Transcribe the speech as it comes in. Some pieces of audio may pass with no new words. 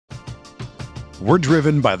We're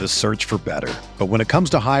driven by the search for better. But when it comes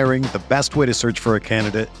to hiring, the best way to search for a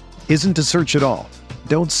candidate isn't to search at all.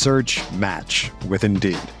 Don't search, match with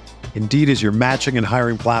Indeed. Indeed is your matching and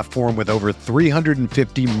hiring platform with over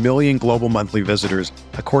 350 million global monthly visitors,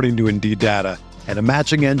 according to Indeed data, and a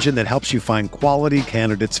matching engine that helps you find quality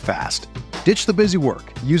candidates fast. Ditch the busy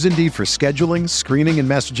work. Use Indeed for scheduling, screening, and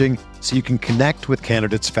messaging so you can connect with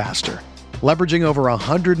candidates faster. Leveraging over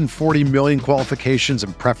 140 million qualifications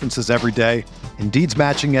and preferences every day, Indeed's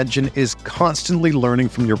matching engine is constantly learning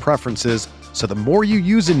from your preferences, so the more you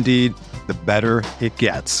use Indeed, the better it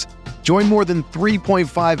gets. Join more than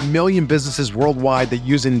 3.5 million businesses worldwide that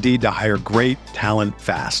use Indeed to hire great talent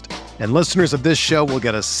fast. And listeners of this show will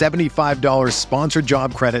get a $75 sponsored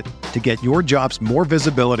job credit to get your jobs more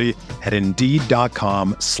visibility at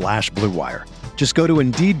Indeed.com/Blue Wire. Just go to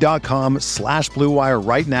Indeed.com/Blue Wire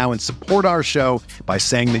right now and support our show by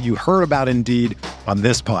saying that you heard about Indeed on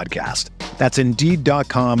this podcast. That's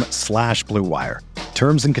Indeed.com/Blue Wire.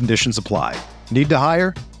 Terms and conditions apply. Need to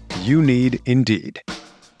hire? You need Indeed.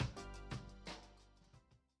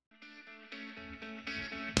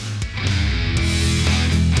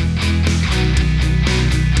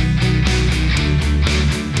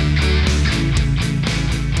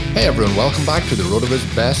 Hey everyone, welcome back to the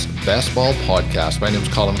RotoViz Best Ball Podcast. My name is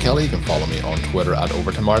Colin Kelly. You can follow me on Twitter at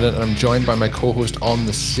Overtime Ireland, and I'm joined by my co-host on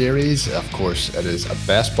the series. Of course, it is a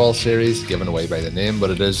best ball series given away by the name,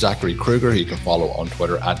 but it is Zachary Kruger, who you can follow on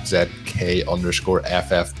Twitter at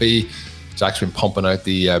ZK_FFB. Zach's been pumping out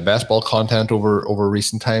the best ball content over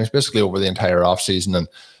recent times, basically over the entire off season, and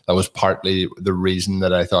that was partly the reason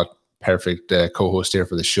that I thought perfect co-host here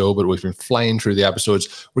for the show. But we've been flying through the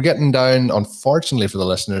episodes. We're getting down, unfortunately for the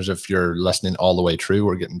listeners, if you're listening all the way through,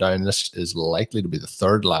 we're getting down. This is likely to be the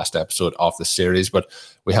third last episode of the series, but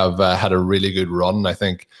we have had a really good run. I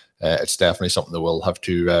think it's definitely something that we'll have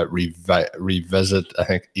to revisit, I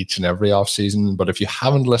think, each and every off season. But if you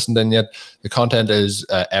haven't listened in yet, the content is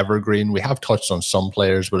evergreen. We have touched on some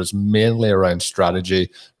players, but it's mainly around strategy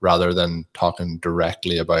rather than talking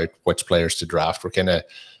directly about which players to draft. We're kind of,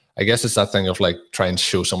 I guess it's that thing of like trying to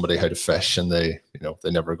show somebody how to fish and they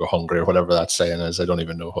never go hungry or whatever that saying is. I don't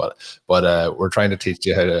even know what, but we're trying to teach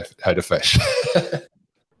you how to fish.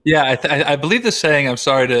 Yeah, I believe the saying, I'm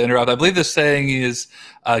sorry to interrupt, I believe the saying is,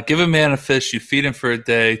 give a man a fish, you feed him for a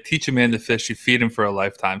day, teach a man to fish, you feed him for a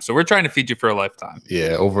lifetime. So we're trying to feed you for a lifetime.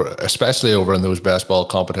 Yeah, especially over in those best ball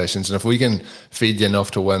competitions. And if we can feed you enough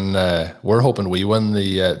to win, we're hoping we win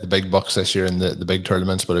the big bucks this year in the big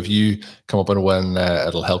tournaments. But if you come up and win,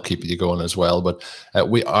 it'll help keep you going as well. But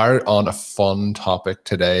we are on a fun topic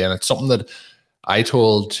today, and it's something that I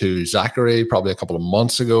told to Zachary probably a couple of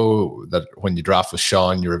months ago, that when you draft with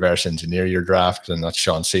Sean, you reverse engineer your draft, and that's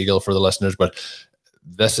Sean Siegel for the listeners. But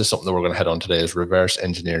this is something that we're going to hit on today, is reverse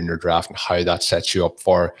engineering your draft and how that sets you up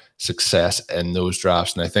for success in those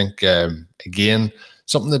drafts. And I think, again,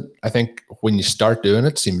 something that I think when you start doing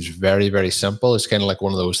it seems very, very simple. It's kind of like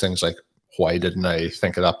one of those things like, why didn't I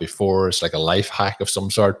think of that before? It's like a life hack of some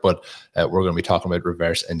sort, but we're going to be talking about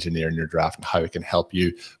reverse engineering your draft and how it can help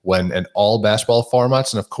you win in all best ball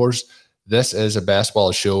formats. And of course, this is a best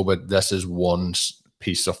ball show, but this is one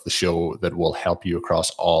piece of the show that will help you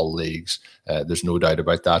across all leagues. There's no doubt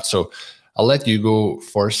about that. So I'll let you go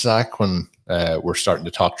first, Zach, when we're starting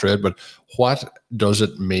to talk through it. But what does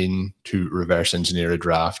it mean to reverse engineer a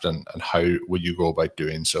draft, and how would you go about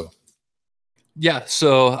doing so? Yeah,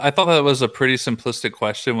 so I thought that was a pretty simplistic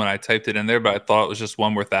question when I typed it in there, but I thought it was just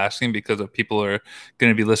one worth asking because if people are going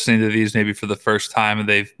to be listening to these maybe for the first time and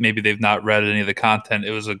they've not read any of the content,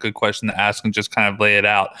 it was a good question to ask and just kind of lay it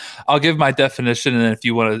out. I'll give my definition, and if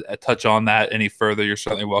you want to touch on that any further, you're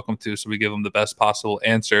certainly welcome to, so we give them the best possible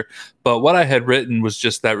answer. But what I had written was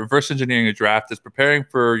just that reverse engineering a draft is preparing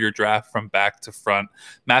for your draft from back to front,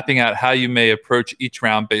 mapping out how you may approach each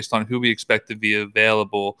round based on who we expect to be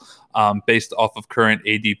available based off of current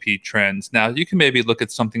ADP trends. Now, you can maybe look at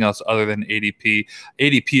something else other than ADP.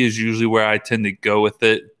 ADP is usually where I tend to go with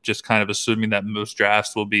it, just kind of assuming that most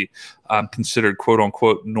drafts will be considered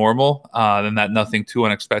quote-unquote normal, and that nothing too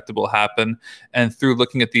unexpected will happen. And through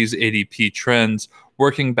looking at these ADP trends,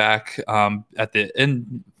 working back at the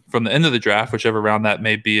end, from the end of the draft, whichever round that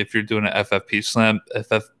may be, if you're doing an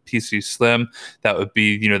FFPC Slim, that would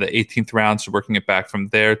be, the 18th round. So working it back from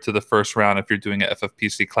there to the first round. If you're doing an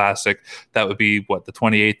FFPC Classic, that would be the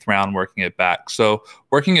 28th round, working it back. So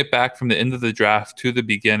working it back from the end of the draft to the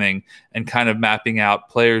beginning and kind of mapping out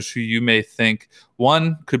players who you may think,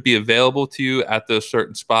 one, could be available to you at those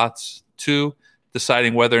certain spots, two,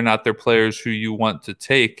 deciding whether or not they're players who you want to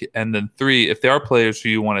take, and then three, if they are players who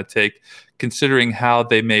you want to take, considering how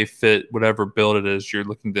they may fit whatever build it is you're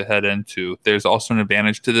looking to head into. There's also an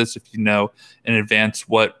advantage to this if you know in advance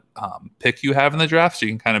what pick you have in the draft, so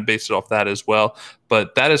you can kind of base it off that as well.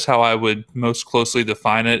 But that is how I would most closely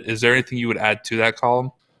define it. Is there anything you would add to that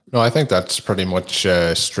column? No, I think that's pretty much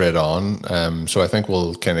straight on. So I think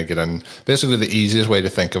we'll kind of get in. Basically, the easiest way to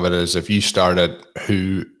think of it is if you started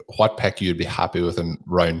what pick you'd be happy with in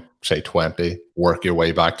round, say, 20, work your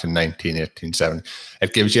way back to 19, 18, 17.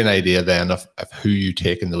 It gives you an idea then of who you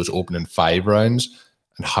take in those opening 5 rounds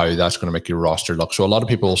and how that's going to make your roster look. So a lot of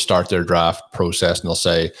people will start their draft process and they'll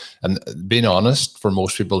say, and being honest, for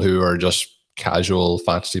most people who are just casual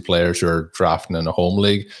fantasy players who are drafting in a home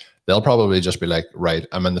league, they'll probably just be like, right,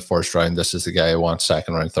 I'm in the first round. This is the guy I want,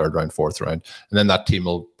 second round, third round, fourth round. And then that team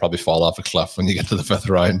will probably fall off a cliff when you get to the 5th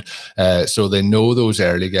round. So they know those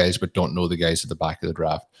early guys, but don't know the guys at the back of the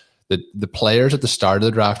draft. The players at the start of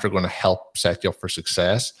the draft are going to help set you up for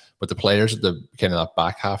success, but the players at the kind of that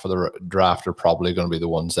back half of the draft are probably going to be the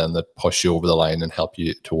ones then that push you over the line and help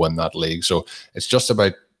you to win that league. So it's just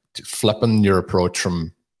about flipping your approach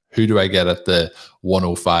from who do I get at the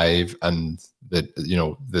 105 and the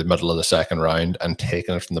middle of the 2nd round and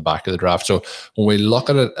taking it from the back of the draft. So when we look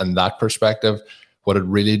at it in that perspective, what it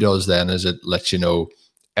really does then is it lets you know,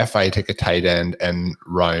 if I take a tight end in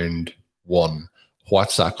round 1,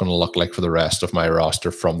 what's that going to look like for the rest of my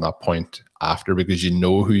roster from that point after, because you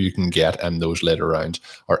know who you can get in those later rounds.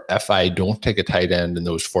 Or if I don't take a tight end in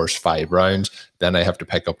those first 5 rounds, then I have to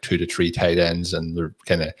pick up 2 to 3 tight ends and they're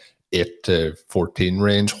kind of 8 to 14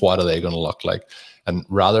 range. What are they going to look like? And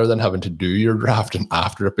rather than having to do your draft and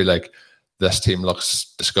after it be like, this team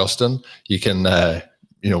looks disgusting, you can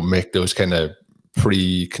make those kind of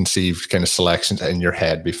preconceived kind of selections in your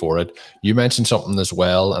head before it. You mentioned something as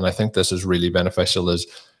well, and I think this is really beneficial, is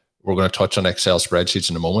we're going to touch on Excel spreadsheets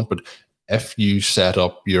in a moment, but if you set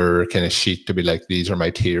up your kind of sheet to be like, these are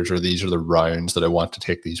my tiers or these are the rounds that I want to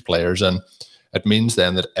take these players in, it means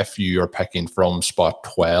then that if you are picking from spot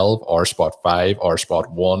 12 or spot 5 or spot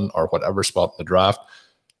 1 or whatever spot in the draft,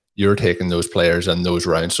 you're taking those players in those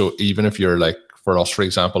rounds. So even if you're like, for us, for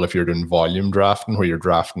example, if you're doing volume drafting where you're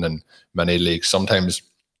drafting in many leagues, sometimes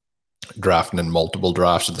drafting in multiple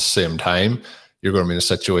drafts at the same time, you're going to be in a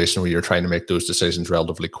situation where you're trying to make those decisions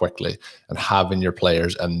relatively quickly, and having your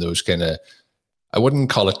players in those kind of, I wouldn't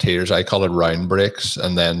call it tiers, I call it round breaks.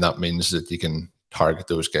 And then that means that you can target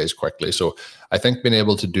those guys quickly. So I think being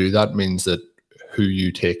able to do that means that who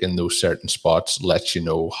you take in those certain spots lets you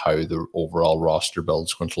know how the overall roster build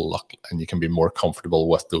is going to look, and you can be more comfortable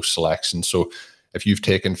with those selections. So if you've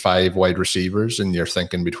taken 5 wide receivers and you're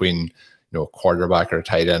thinking between a quarterback or a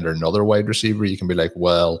tight end or another wide receiver, you can be like,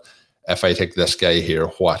 well, if I take this guy here,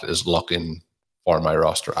 what is looking for my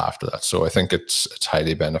roster after that? So I think it's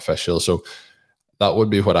highly beneficial. So that would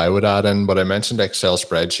be what I would add in. But I mentioned Excel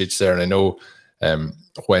spreadsheets there, and I know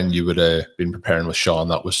when you would have been preparing with Sean,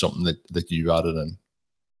 that was something that you added in.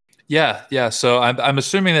 Yeah. So I'm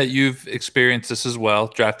assuming that you've experienced this as well,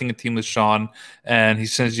 drafting a team with Sean, and he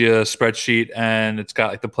sends you a spreadsheet and it's got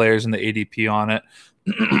like the players and the ADP on it.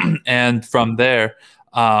 And from there,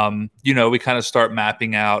 we kind of start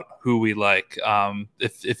mapping out who we like.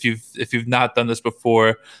 If you've not done this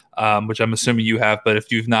before, which I'm assuming you have, but if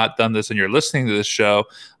you've not done this and you're listening to this show,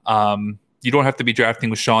 you don't have to be drafting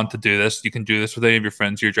with Sean to do this. You can do this with any of your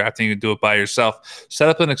friends. You're drafting, you can do it by yourself. Set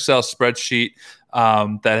up an Excel spreadsheet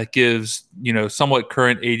that gives somewhat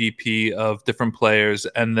current ADP of different players,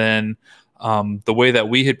 and then the way that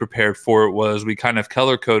we had prepared for it was we kind of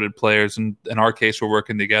color-coded players, and in our case, we're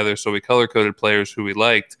working together, so we color-coded players who we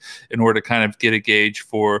liked in order to kind of get a gauge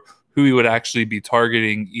for who we would actually be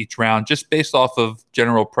targeting each round, just based off of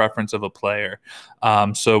general preference of a player.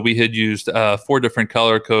 So we had used 4 different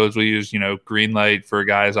color codes. We used, green light for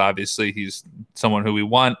guys. Obviously, he's someone who we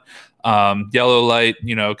want. Yellow light,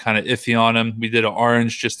 kind of iffy on him. We did an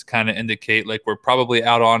orange just to kind of indicate like we're probably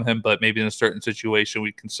out on him, but maybe in a certain situation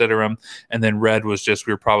we consider him. And then red was just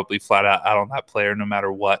we were probably flat out on that player no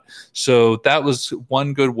matter what. So that was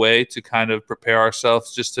one good way to kind of prepare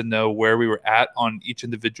ourselves, just to know where we were at on each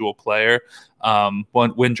individual player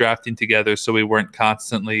when drafting together, so we weren't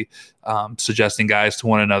constantly suggesting guys to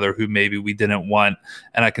one another who maybe we didn't want.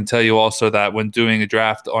 And I can tell you also that when doing a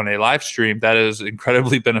draft on a live stream, that is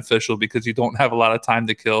incredibly beneficial, because you don't have a lot of time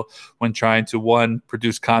to kill when trying to, one,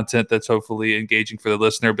 produce content that's hopefully engaging for the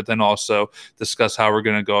listener, but then also discuss how we're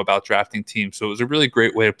going to go about drafting teams. So it was a really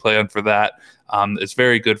great way to play on for that. It's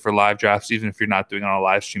very good for live drafts. Even if you're not doing it on a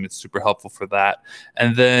live stream, it's super helpful for that.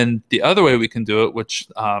 And then the other way we can do it, which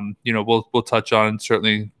we'll touch on,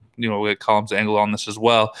 certainly we'll get Colum's angle on this as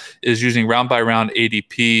well, is using round by round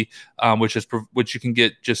ADP, which you can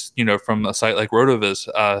get just, from a site like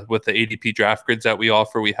RotoViz. With the ADP draft grids that we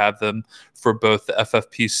offer, we have them for both the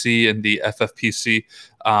FFPC and the FFPC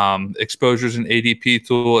exposures and ADP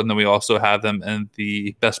tool. And then we also have them in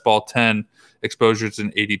the Best Ball 10 exposures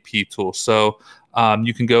and ADP tool. So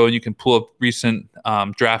you can go and you can pull up recent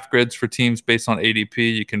draft grids for teams based on ADP.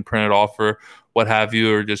 You can print it off or what have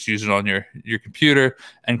you, or just use it on your computer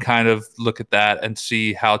and kind of look at that and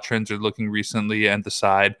see how trends are looking recently and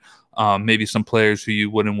decide maybe some players who you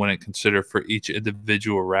wouldn't consider for each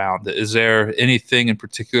individual round. Is there anything in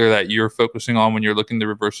particular that you're focusing on when you're looking to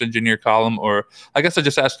reverse engineer Column? Or I guess I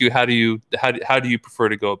just ask you, how do you prefer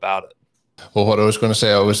to go about it? Well, what I was going to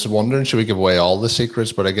say, I was wondering, should we give away all the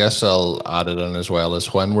secrets? But I guess I'll add it in as well,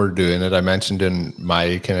 as when we're doing it. I mentioned in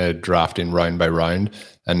my kind of drafting round by round,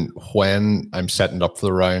 and when I'm setting up for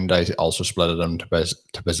the round, I also split it into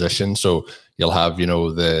position. So you'll have,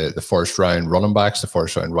 the first round running backs, the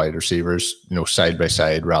first round wide receivers, side by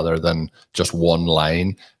side rather than just one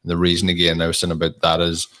line. And the reason, again, I was saying about that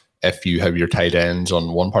is, if you have your tight ends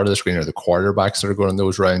on one part of the screen or the quarterbacks that are going in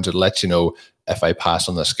those rounds, it lets you know, if I pass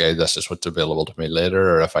on this guy, this is what's available to me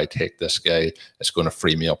later, or if I take this guy, it's going to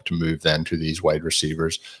free me up to move then to these wide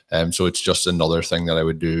receivers. So it's just another thing that I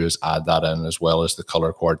would do, is add that in, as well as the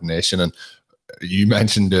color coordination. And you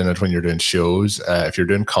mentioned doing it when you're doing shows. If you're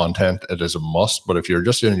doing content, it is a must. But if you're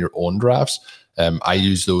just doing your own drafts, I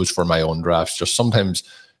use those for my own drafts. Just sometimes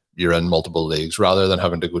you're in multiple leagues, rather than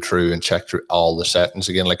having to go through and check through all the settings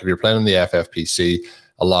again. Like if you're playing in the FFPC,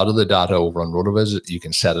 a lot of the data over on RotoViz, you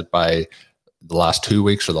can set it by the last 2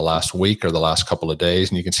 weeks or the last week or the last couple of days,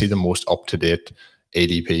 and you can see the most up-to-date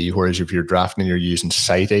ADP. Whereas if you're drafting and you're using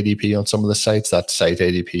site ADP on some of the sites, that site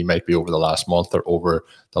ADP might be over the last month or over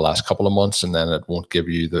the last couple of months, and then it won't give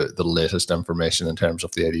you the latest information in terms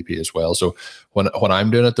of the ADP as well. So when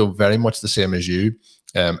I'm doing it, though, very much the same as you.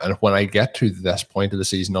 And when I get to this point of the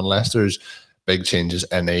season, unless there's big changes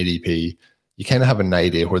in ADP, you kind of have an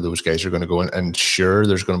idea where those guys are going to go. And sure,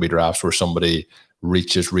 there's going to be drafts where somebody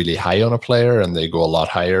reaches really high on a player and they go a lot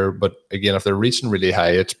higher. But again, if they're reaching really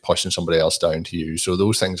high, it's pushing somebody else down to you. So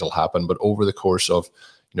those things will happen. But over the course of,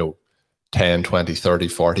 10, 20, 30,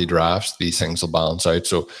 40 drafts, these things will balance out.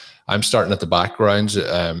 So I'm starting at the backgrounds.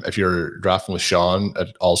 If you're drafting with Sean,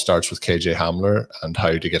 it all starts with KJ Hamler and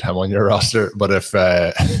how to get him on your roster. But if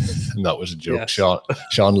and that was a joke, yes.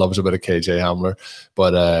 Sean loves a bit of KJ Hamler.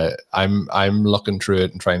 But I'm looking through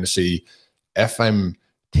it and trying to see if I'm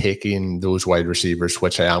taking those wide receivers,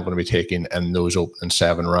 which I am going to be taking in those opening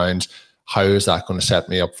 7 rounds. How is that going to set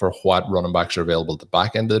me up for what running backs are available at the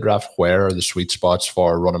back end of the draft? Where are the sweet spots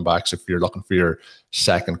for running backs? If you're looking for your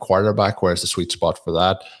second quarterback, where's the sweet spot for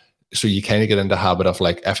that? So you kind of get into habit of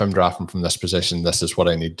like, if I'm drafting from this position, this is what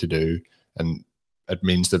I need to do. And it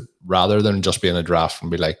means that rather than just being a draft and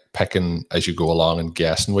be like picking as you go along and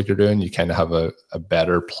guessing what you're doing, you kind of have a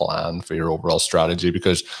better plan for your overall strategy,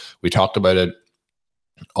 because we talked about it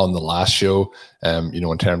on the last show,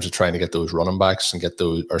 in terms of trying to get those running backs and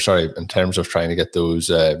in terms of trying to get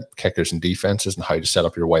those kickers and defenses and how to set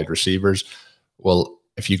up your wide receivers. Well,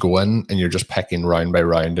 if you go in and you're just picking round by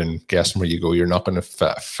round and guessing where you go, you're not going to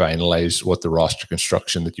finalize what the roster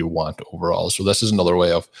construction that you want overall. So this is another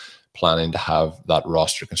way of planning to have that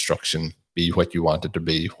roster construction be what you want it to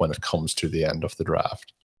be when it comes to the end of the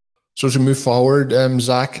draft. So as we move forward,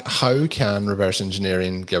 Zach, how can reverse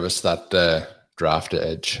engineering give us that draft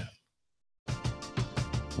edge?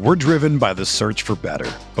 We're driven by the search for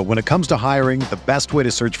better. But when it comes to hiring, the best way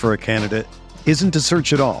to search for a candidate isn't to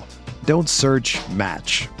search at all. Don't search,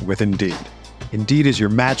 match with Indeed. Indeed is your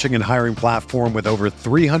matching and hiring platform with over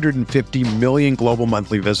 350 million global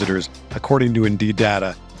monthly visitors, according to Indeed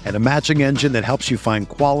data, and a matching engine that helps you find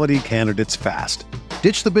quality candidates fast.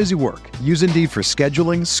 Ditch the busy work. Use Indeed for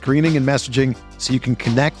scheduling, screening, and messaging so you can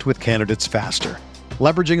connect with candidates faster.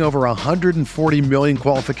 Leveraging over 140 million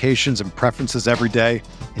qualifications and preferences every day,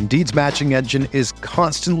 Indeed's matching engine is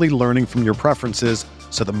constantly learning from your preferences,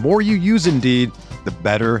 so the more you use Indeed, the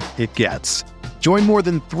better it gets. Join more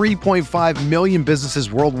than 3.5 million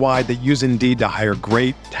businesses worldwide that use Indeed to hire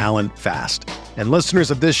great talent fast. And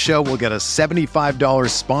listeners of this show will get a $75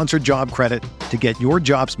 sponsored job credit to get your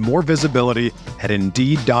jobs more visibility at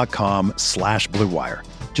Indeed.com/Blue Wire.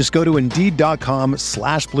 Just go to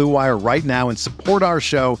Indeed.com/Blue Wire right now and support our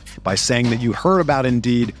show by saying that you heard about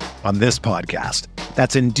Indeed on this podcast.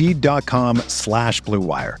 That's Indeed.com/Blue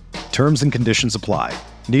Wire. Terms and conditions apply.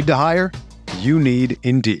 Need to hire? You need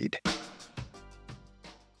Indeed.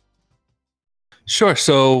 Sure.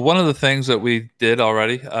 So one of the things that we did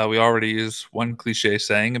already, we already used one cliche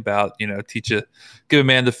saying about, give a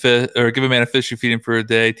man the fish, or give a man a fish, you feed him for a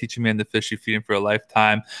day, teach a man to fish, you feed him for a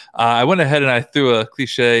lifetime. I went ahead and I threw a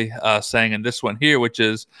cliche saying in this one here, which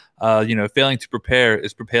is, failing to prepare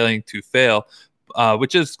is preparing to fail.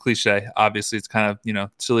 Which is cliche. Obviously, it's kind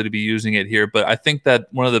of silly to be using it here, but I think that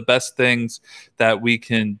one of the best things that we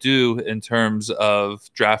can do in terms of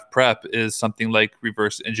draft prep is something like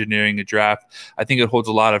reverse engineering a draft. I think it holds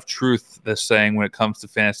a lot of truth, this saying, when it comes to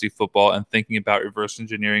fantasy football and thinking about reverse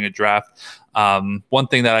engineering a draft. One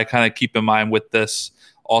thing that I kind of keep in mind with this,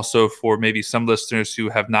 also for maybe some listeners who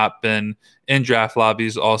have not been in draft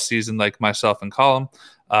lobbies all season, like myself and Colin.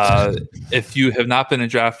 If you have not been in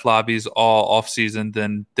draft lobbies all off season,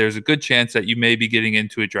 then there's a good chance that you may be getting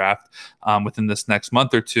into a draft within this next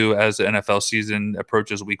month or two as the NFL season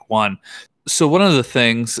approaches week 1. So one of the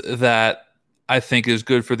things that I think is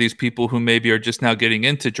good for these people who maybe are just now getting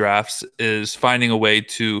into drafts is finding a way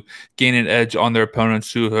to gain an edge on their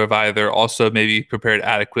opponents who have either also maybe prepared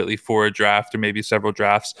adequately for a draft or maybe several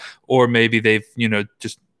drafts, or maybe they've,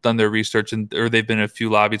 just done their research or they've been in a few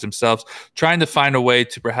lobbies themselves, trying to find a way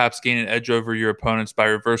to perhaps gain an edge over your opponents by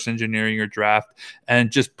reverse engineering your draft and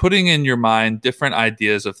just putting in your mind different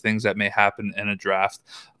ideas of things that may happen in a draft.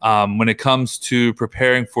 When it comes to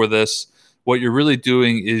preparing for this, what you're really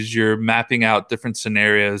doing is you're mapping out different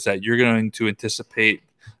scenarios that you're going to anticipate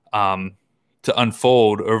to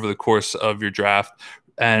unfold over the course of your draft,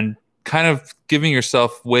 and kind of giving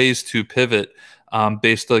yourself ways to pivot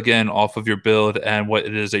based, again, off of your build and what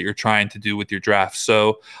it is that you're trying to do with your draft.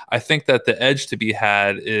 So I think that the edge to be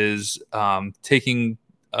had is taking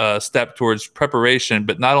a step towards preparation,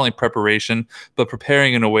 but not only preparation, but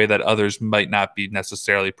preparing in a way that others might not be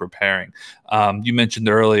necessarily preparing. You mentioned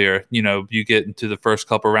earlier, you get into the first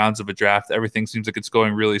couple rounds of a draft, everything seems like it's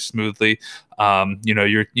going really smoothly.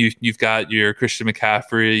 You've got your Christian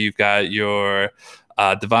McCaffrey, you've got your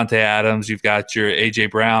Devontae Adams, you've got your AJ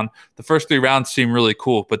Brown. The first 3 rounds seem really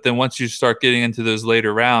cool, but then once you start getting into those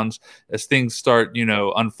later rounds, as things start,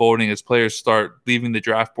 unfolding, as players start leaving the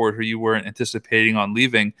draft board who you weren't anticipating on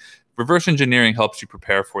leaving, reverse engineering helps you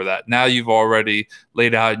prepare for that. Now you've already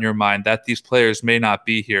laid out in your mind that these players may not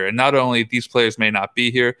be here. And not only these players may not be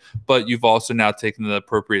here, but you've also now taken the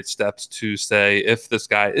appropriate steps to say, if this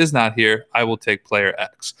guy is not here, I will take player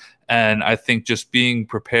X. And I think just being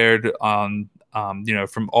prepared on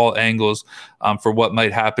from all angles for what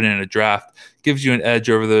might happen in a draft gives you an edge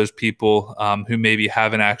over those people who maybe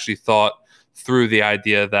haven't actually thought through the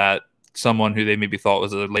idea that someone who they maybe thought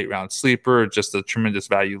was a late round sleeper, just a tremendous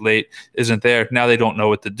value late, isn't there. Now they don't know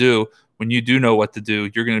what to do. When you do know what to do,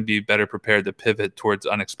 you're going to be better prepared to pivot towards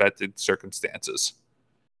unexpected circumstances.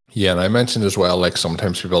 Yeah, and I mentioned as well, like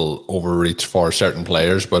sometimes people overreach for certain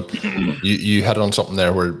players, but you hit on something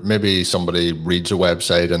there where maybe somebody reads a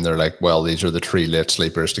website and they're like, well, these are the 3 late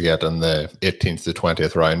sleepers to get in the 18th to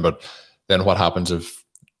 20th round. But then what happens if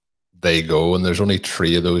they go and there's only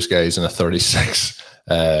 3 of those guys in a 36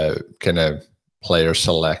 kind of player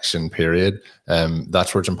selection period?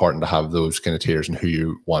 That's where it's important to have those kind of tiers and who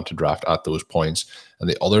you want to draft at those points. And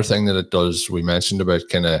the other thing that it does, we mentioned about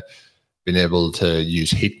kind of being able to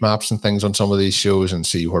use heat maps and things on some of these shows and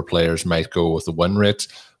see where players might go with the win rates.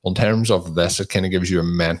 Well, in terms of this, it kind of gives you a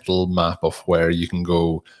mental map of where you can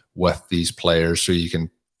go with these players, so you can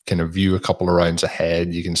kind of view a couple of rounds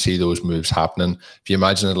ahead. You can see those moves happening. If you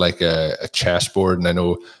imagine it like a chessboard, and I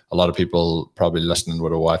know a lot of people probably listening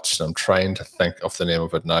would have watched, I'm trying to think of the name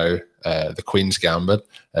of it now, The Queen's Gambit,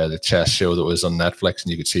 the chess show that was on Netflix,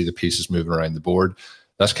 and you could see the pieces moving around the board.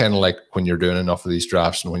 That's kind of like when you're doing enough of these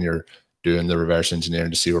drafts and when you're doing the reverse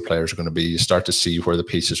engineering to see where players are going to be, you start to see where the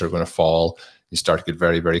pieces are going to fall. You start to get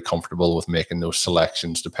very, very comfortable with making those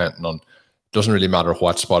selections depending on, it doesn't really matter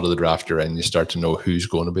what spot of the draft you're in. You start to know who's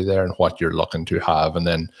going to be there and what you're looking to have. And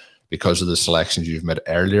then because of the selections you've made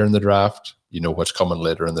earlier in the draft, you know what's coming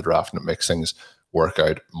later in the draft, and it makes things work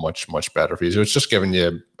out much, much better for you. So it's just giving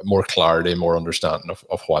you more clarity, more understanding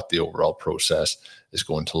of what the overall process is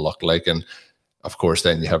going to look like. And of course,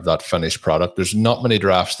 then you have that finished product. There's not many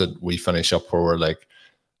drafts that we finish up where we're like,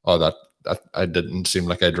 oh, that I didn't seem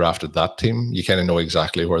like I drafted that team. You kind of know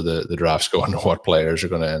exactly where the draft's going and what players are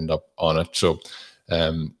going to end up on it. So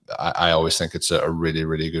I always think it's a really,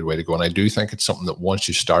 really good way to go. And I do think it's something that once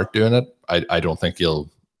you start doing it, I don't think you'll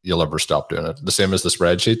ever stop doing it. The same as the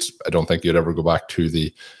spreadsheets. I don't think you'd ever go back to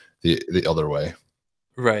the other way.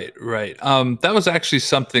 Right. That was actually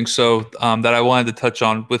something that I wanted to touch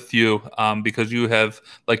on with you, because you have,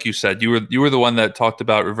 like you said, you were the one that talked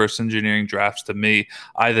about reverse engineering drafts to me.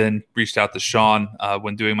 I then reached out to Sean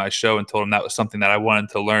when doing my show and told him that was something that I wanted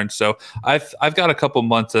to learn. So I've got a couple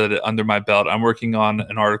months under my belt. I'm working on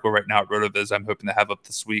an article right now at RotoViz. I'm hoping to have up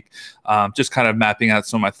this week, just kind of mapping out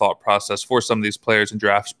some of my thought process for some of these players and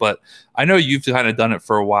drafts. But I know you've kind of done it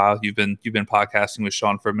for a while. You've been podcasting with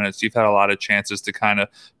Sean for a minute, so you've had a lot of chances to kind of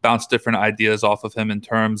bounce different ideas off of him in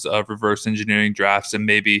terms of reverse engineering drafts, and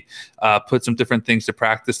maybe put some different things to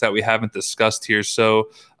practice that we haven't discussed here. So,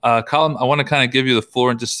 Colin, I want to kind of give you the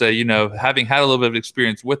floor and just say, having had a little bit of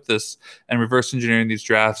experience with this and reverse engineering these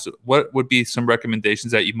drafts, what would be some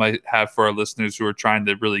recommendations that you might have for our listeners who are trying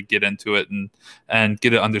to really get into it and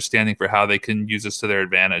get an understanding for how they can use this to their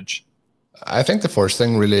advantage? I think the first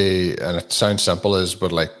thing really, and it sounds simple, is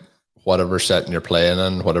but like whatever setting you're playing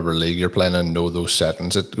in, whatever league you're playing in, know those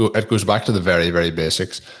settings. It goes back to the very, very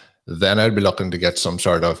basics. Then I'd be looking to get some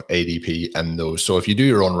sort of ADP in those. So if you do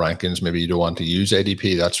your own rankings, maybe you don't want to use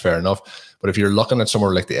ADP, that's fair enough. But if you're looking at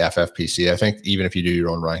somewhere like the FFPC, I think even if you do your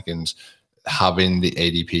own rankings, having the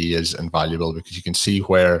ADP is invaluable because you can see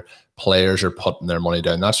where players are putting their money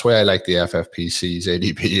down. That's why I like the FFPC's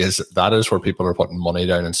ADP, that is where people are putting money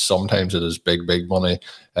down, and sometimes it is big money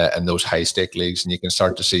in those high stake leagues, and you can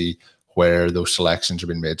start to see where those selections are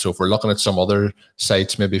being made. So if we're looking at some other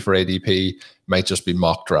sites maybe for ADP, might just be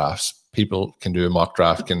mock drafts. People can do a mock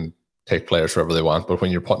draft, can take players wherever they want, but when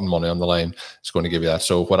you're putting money on the line, it's going to give you that.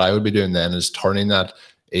 So what I would be doing then is turning that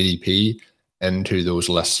ADP into those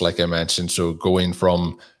lists like I mentioned. So going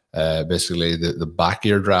from basically the back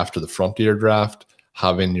year draft to the front year draft,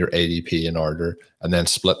 having your ADP in order, and then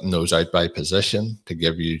splitting those out by position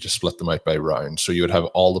to split them out by rounds. So you would have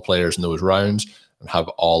all the players in those rounds and have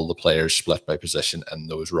all the players split by position in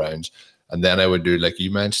those rounds. And then I would do, like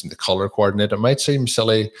you mentioned, the color coordinate. It might seem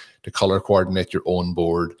silly to color coordinate your own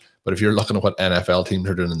board, but if you're looking at what NFL teams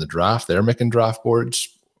are doing in the draft, they're making draft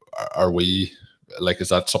boards. Are we... Like, is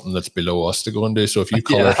that something that's below us to go and do? So if you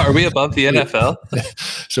color, are we above the NFL?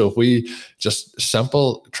 So if we just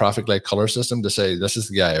simple traffic light color system to say, this is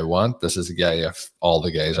the guy I want, this is the guy, if all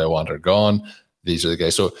the guys I want are gone, these are the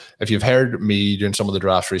guys. So if you've heard me doing some of the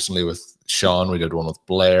drafts recently with Sean, we did one with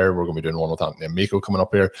Blair, we're going to be doing one with Anthony Amico coming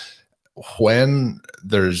up here. When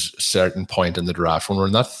there's a certain point in the draft, when we're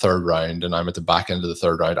in that third round and I'm at the back end of the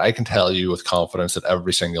third round, I can tell you with confidence that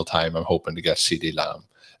every single time I'm hoping to get CeeDee Lamb.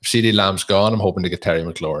 If CeeDee Lamb's gone, I'm hoping to get Terry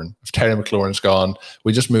McLaurin. If Terry McLaurin's gone,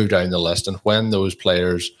 we just move down the list. And when those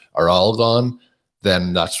players are all gone,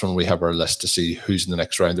 then that's when we have our list to see who's in the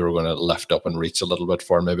next round that we're going to lift up and reach a little bit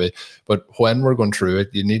for maybe. But when we're going through it,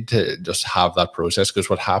 you need to just have that process, because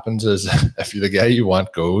what happens is if the guy you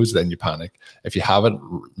want goes, then you panic. If you have it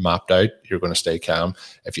mapped out, you're going to stay calm.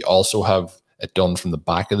 If you also have it done from the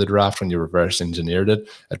back of the draft when you reverse engineered it,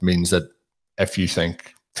 it means that if you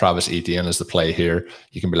think Travis Etienne is the play here,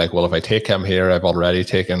 you can be like, well, if I take him here, I've already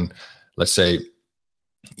taken, let's say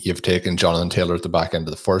you've taken Jonathan Taylor at the back end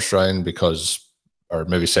of the first round or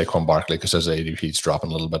maybe Saquon Barkley because his ADP is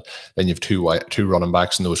dropping a little bit. Then you have two running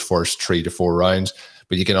backs in those first 3 to 4 rounds.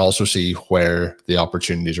 But you can also see where the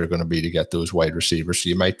opportunities are going to be to get those wide receivers. So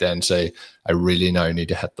you might then say, I really now need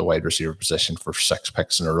to hit the wide receiver position for 6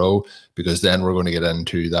 picks in a row, because then we're going to get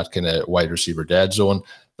into that kind of wide receiver dead zone.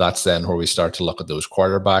 That's then where we start to look at those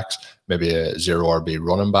quarterbacks, maybe a 0 RB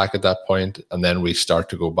running back at that point. And then we start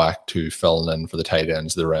to go back to filling in for the tight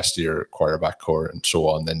ends, the rest of your quarterback core and so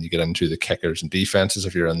on. Then you get into the kickers and defenses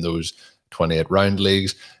if you're in those 28 round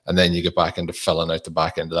leagues, and then you get back into filling out the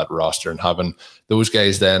back end of that roster and having those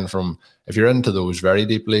guys then from, if you're into those very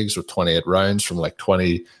deep leagues with 28 rounds, from like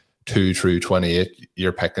 22 through 28,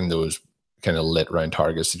 you're picking those kind of late round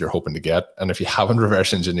targets that you're hoping to get. And if you haven't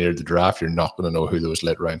reverse engineered the draft, you're not going to know who those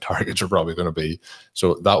late round targets are probably going to be.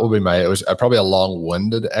 So that would be it was probably a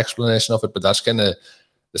long-winded explanation of it, but that's kind of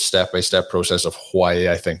the step-by-step process of why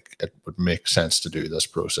I think it would make sense to do this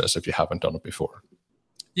process if you haven't done it before.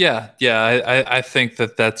 Yeah. I think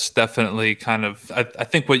that's definitely kind of, I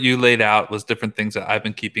think what you laid out was different things that I've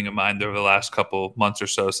been keeping in mind over the last couple months or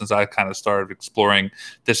so since I kind of started exploring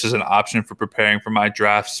this as an option for preparing for my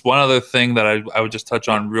drafts. One other thing that I would just touch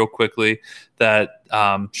on real quickly that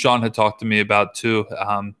Sean had talked to me about too,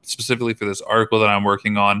 specifically for this article that I'm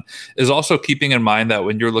working on, is also keeping in mind that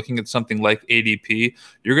when you're looking at something like ADP,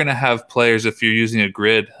 you're going to have players, if you're using a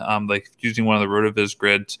grid, like using one of the RotoViz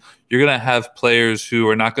grids, you're going to have players who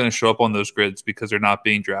are not going to show up on those grids because they're not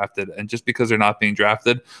being drafted. And just because they're not being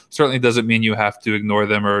drafted certainly doesn't mean you have to ignore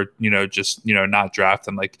them or, just not draft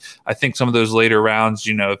them. Like, I think some of those later rounds,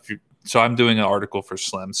 if So I'm doing an article for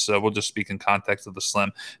Slim. So we'll just speak in context of the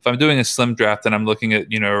Slim. If I'm doing a Slim draft and I'm looking at,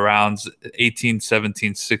 rounds 18,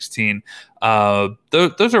 17, 16,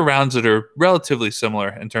 those are rounds that are relatively similar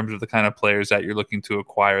in terms of the kind of players that you're looking to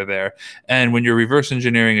acquire there. And when you're reverse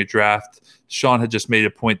engineering a draft, Sean had just made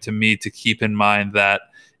a point to me to keep in mind that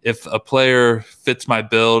if a player fits my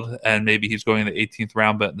build and maybe he's going in the 18th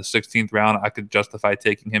round, but in the 16th round, I could justify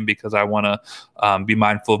taking him because I want to be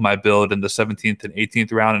mindful of my build in the 17th and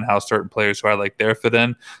 18th round and how certain players who I like there fit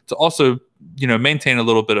in, to also maintain a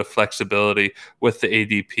little bit of flexibility with the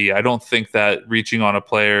ADP. I don't think that reaching on a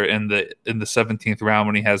player in the 17th round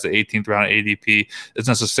when he has the 18th round ADP is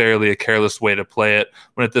necessarily a careless way to play it,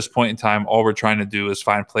 when at this point in time, all we're trying to do is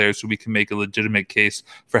find players who we can make a legitimate case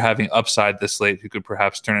for having upside this late, who could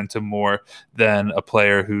perhaps turn into more than a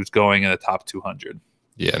player who's going in the top 200.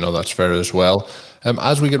 Yeah, no, that's fair as well.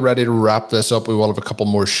 As we get ready to wrap this up, we will have a couple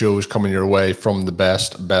more shows coming your way from the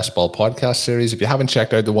Best Ball podcast series. If you haven't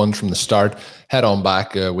checked out the ones from the start, head on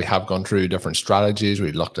back. We have gone through different strategies.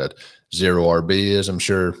 We looked at zero RB, as I'm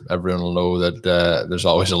sure everyone will know that there's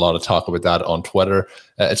always a lot of talk about that on Twitter.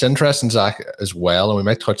 It's interesting, Zach, as well, and we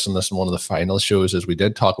might touch on this in one of the final shows, as we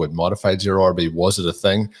did talk about modified zero RB. Was it a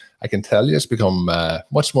thing? I can tell you it's become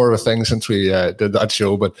much more of a thing since we did that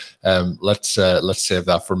show, but let's save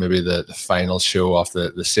that for maybe the final show of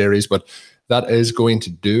the series. But that is going to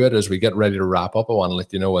do it. As we get ready to wrap up, I want to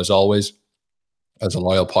let you know, as always, as a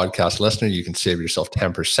loyal podcast listener, you can save yourself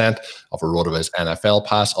 10% of a RotoViz NFL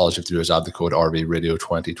pass. All you have to do is add the code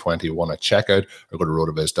RVRadio2021 at checkout, or go to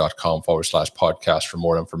rotoviz.com/podcast for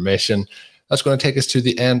more information. That's going to take us to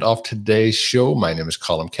the end of today's show. My name is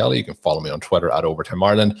Colin Kelly. You can follow me on Twitter at Overtime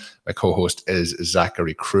Ireland. My co-host is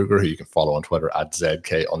Zachary Kruger, who you can follow on Twitter at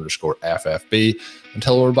ZK_FFB.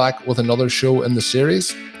 Until we're back with another show in the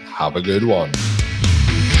series, have a good one.